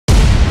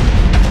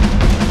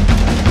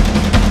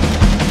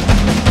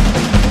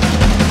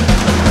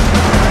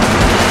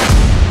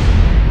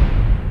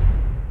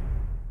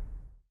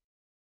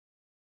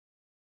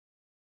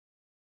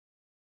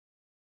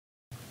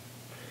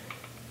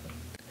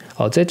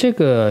好，在这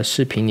个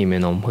视频里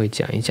面呢，我们会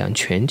讲一讲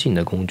全景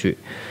的工具。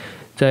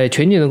在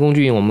全景的工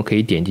具，我们可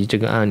以点击这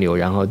个按钮，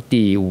然后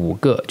第5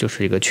个就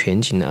是一个全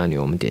景的按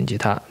钮，我们点击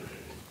它。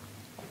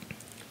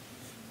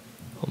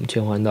我们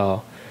切换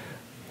到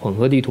混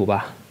合地图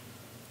吧。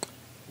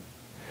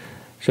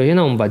首先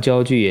呢，我们把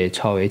焦距也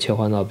稍微切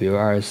换到比如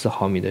24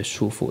毫米的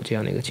束缚这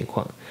样的一个情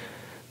况。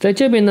在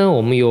这边呢，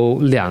我们有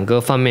2个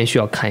方面需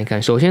要看一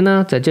看。首先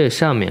呢，在这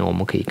上面我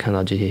们可以看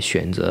到这些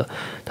选择，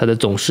它的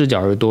总视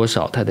角是多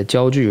少，它的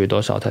焦距是多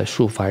少，它的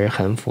束缚还是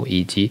横幅，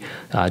以及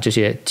这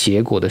些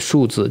结果的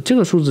数字。这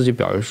个数字就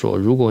表示说，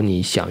如果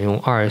你想用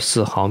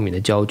24毫米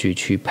的焦距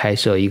去拍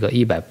摄一个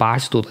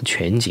180度的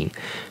全景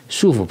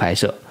束缚拍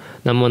摄，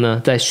那么呢，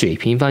在水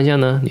平方向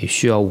呢，你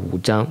需要5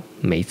张，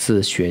每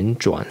次旋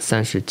转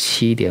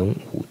37.5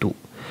度。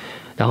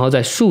然后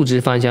在竖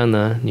直方向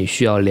呢，你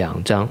需要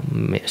2张，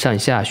上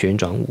下旋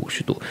转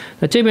50度。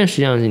那这边实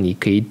际上是你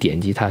可以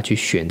点击它去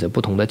选择不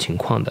同的情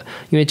况的，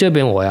因为这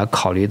边我要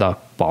考虑到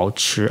保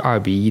持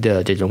2:1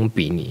的这种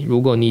比例。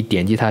如果你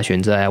点击它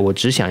选择，我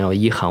只想要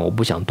1行，我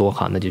不想多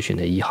行，那就选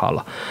择1号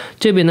了。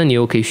这边呢，你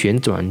又可以旋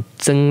转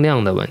增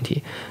量的问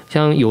题，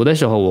像有的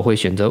时候我会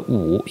选择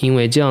5，因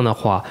为这样的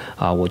话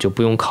我就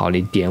不用考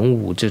虑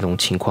0.5这种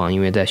情况，因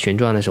为在旋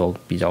转的时候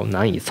比较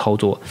难以操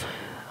作。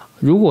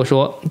如果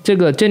说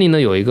这里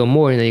呢有一个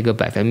默认的一个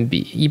百分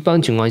比，一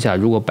般情况下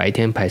如果白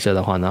天拍摄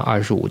的话呢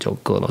，25就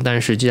够了。但是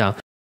实际上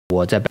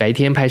我在白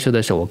天拍摄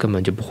的时候，我根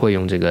本就不会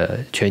用这个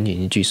全景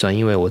去计算，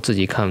因为我自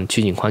己看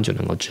取景框就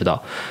能够知道。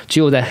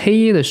只有在黑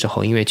夜的时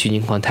候，因为取景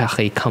框太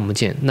黑看不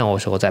见，那我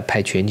时候在拍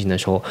全景的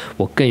时候，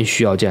我更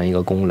需要这样一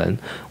个功能。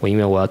因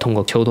为我要通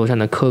过球头上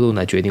的刻度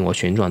来决定我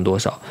旋转多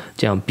少，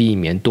这样避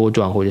免多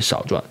转或者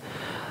少转。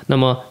那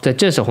么在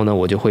这时候呢，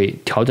我就会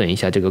调整一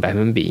下这个百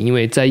分比，因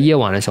为在夜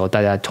晚的时候，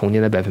大家重叠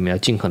的百分比要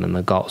尽可能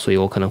的高，所以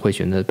我可能会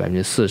选择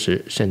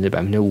40%甚至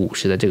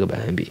50%的这个百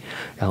分比，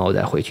然后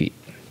再回去。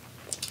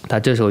它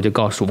这时候就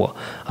告诉我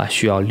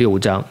需要6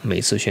张，每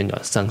次旋转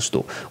30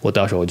度，我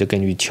到时候就根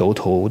据球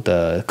头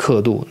的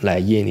刻度来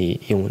夜里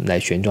用来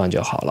旋转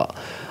就好了。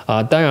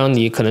当然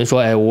你可能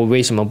说，我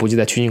为什么不就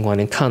在取景框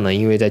里看呢？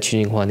因为在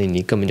取景框里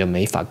你根本就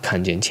没法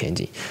看见前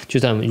景，就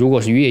算如果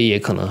是月夜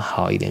可能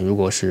好一点，如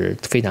果是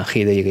非常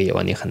黑的一个夜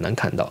晚，你很难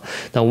看到。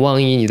那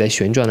万一你在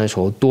旋转的时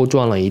候多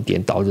转了一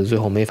点，导致最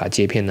后没法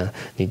接片呢，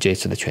你这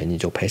次的全景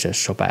就拍摄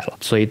失败了。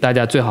所以大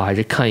家最好还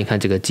是看一看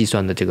这个计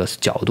算的这个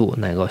角度，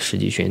能够实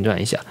际旋转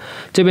一下。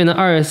这边的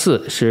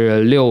24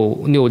是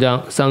6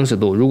张30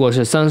度，如果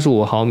是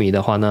35毫米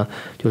的话呢，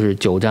就是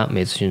9张，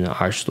每次旋转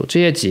20度。这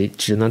些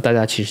值呢，大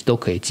家其实都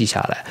可以记下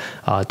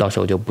来到时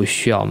候就不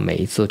需要每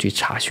一次去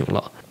查询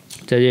了。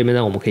在这边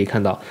呢，我们可以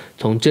看到，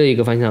从这一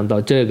个方向到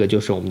这个就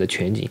是我们的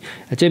全景。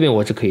这边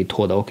我是可以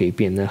拖的，我可以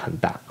变得很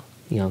大，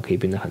你看可以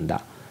变得很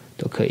大，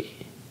都可以。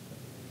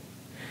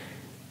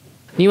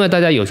另外，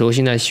大家有时候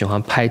现在喜欢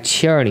拍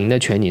720的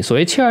全景，所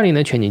谓720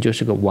的全景就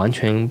是个完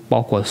全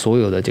包括所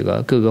有的这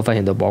个各个方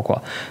向都包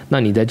括。那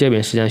你在这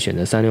边实际上选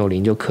择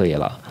360就可以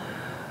了。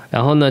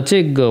然后呢，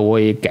这个我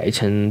也改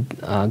成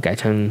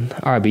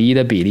2:1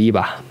的比例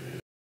吧。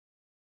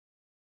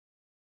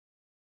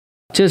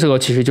这时候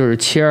其实就是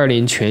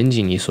720全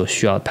景你所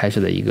需要拍摄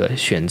的一个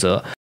选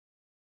择。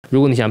如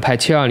果你想拍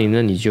720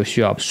呢，你就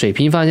需要水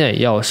平方向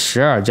要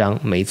12张，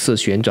每次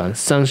旋转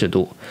30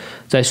度。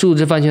在竖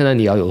直方向呢，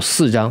你要有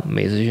4张，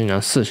每次旋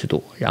转40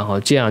度。然后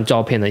这样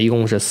照片呢，一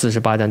共是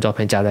48张照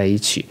片加在一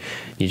起，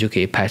你就可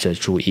以拍摄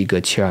出一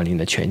个720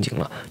的全景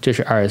了。这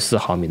是24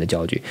毫米的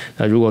焦距。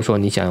那如果说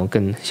你想用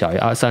更小于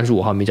35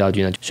毫米焦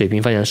距呢，水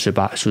平方向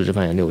18，竖直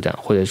方向6张。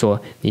或者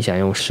说你想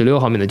用16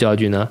毫米的焦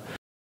距呢，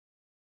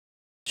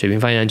水平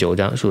方向9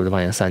张，竖直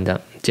方向3张，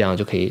这样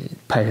就可以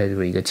拍摄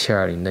出一个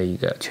720的一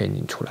个全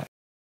景出来。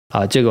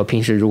这个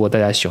平时如果大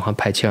家喜欢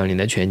拍720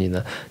的全景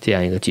呢，这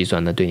样一个计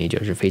算呢，对你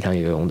就是非常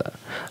有用的。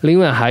另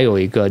外还有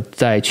一个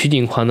在取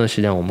景框呢，实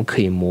际上我们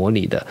可以模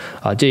拟的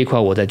这一块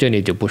我在这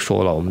里就不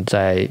说了，我们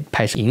在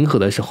拍摄银河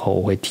的时候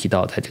我会提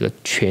到在这个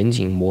全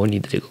景模拟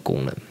的这个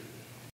功能。